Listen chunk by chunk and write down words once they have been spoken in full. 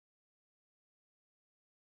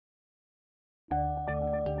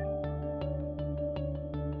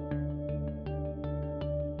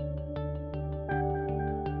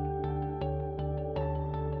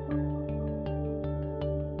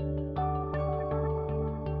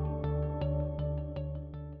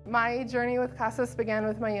My journey with Casas began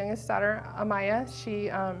with my youngest daughter, Amaya.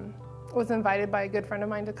 She was invited by a good friend of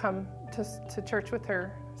mine to come to church with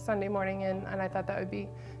her Sunday morning, and I thought that would be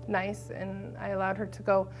nice, and I allowed her to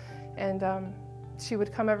go. And she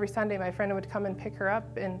would come every Sunday. My friend would come and pick her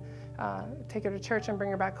up and take her to church and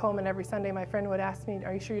bring her back home, and every Sunday my friend would ask me,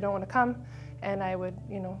 "Are you sure you don't want to come?" And I would,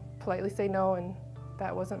 politely say no, and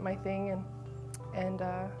that wasn't my thing,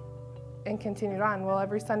 and continued on. Well,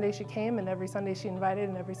 every Sunday she came, and every Sunday she invited,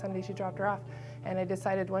 and every Sunday she dropped her off. And I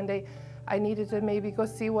decided one day I needed to maybe go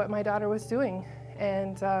see what my daughter was doing,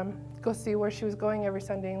 and go see where she was going every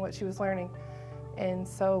Sunday and what she was learning. And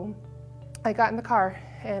so I got in the car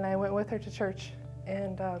and I went with her to church,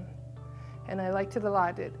 and I liked it a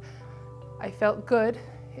lot. I felt good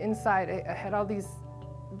inside. I had all these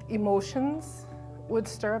emotions would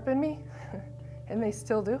stir up in me, and they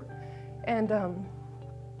still do. And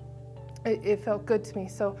it felt good to me,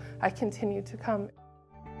 so I continued to come.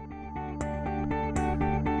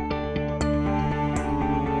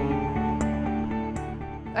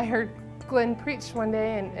 I heard Glenn preach one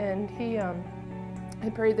day, and he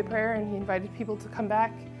prayed the prayer, and he invited people to come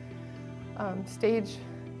back, stage,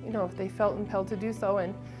 if they felt impelled to do so.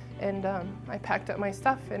 And I packed up my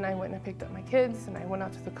stuff, and I went and I picked up my kids, and I went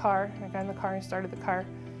out to the car, and I got in the car and started the car,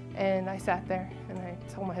 and I sat there, and I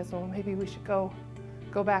told my husband, well, maybe we should go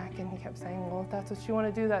back. And he kept saying, well, if that's what you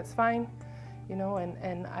want to do, that's fine,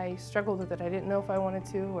 and I struggled with it. I didn't know if I wanted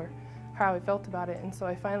to or how I felt about it. And so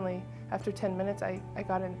I finally, after 10 minutes, I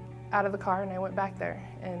got out of the car and I went back there,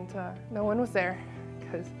 and no one was there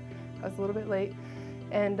because I was a little bit late.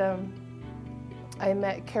 And I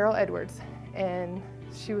met Carol Edwards, and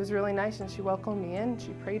she was really nice, and she welcomed me in.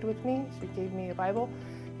 She prayed with me, she gave me a Bible,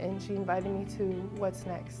 and she invited me to What's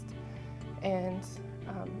Next. And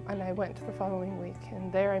I went the following week,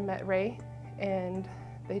 and there I met Ray, and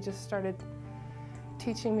they just started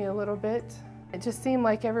teaching me a little bit. It just seemed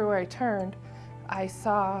like everywhere I turned, I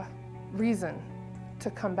saw reason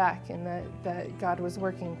to come back, and that God was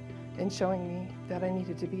working and showing me that I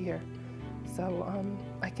needed to be here. So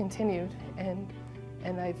I continued, and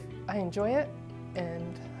I enjoy it,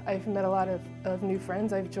 and I've met a lot of new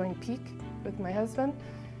friends. I've joined Peak with my husband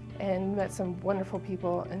and met some wonderful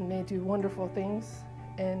people, and they do wonderful things,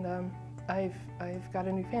 and I've got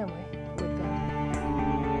a new family with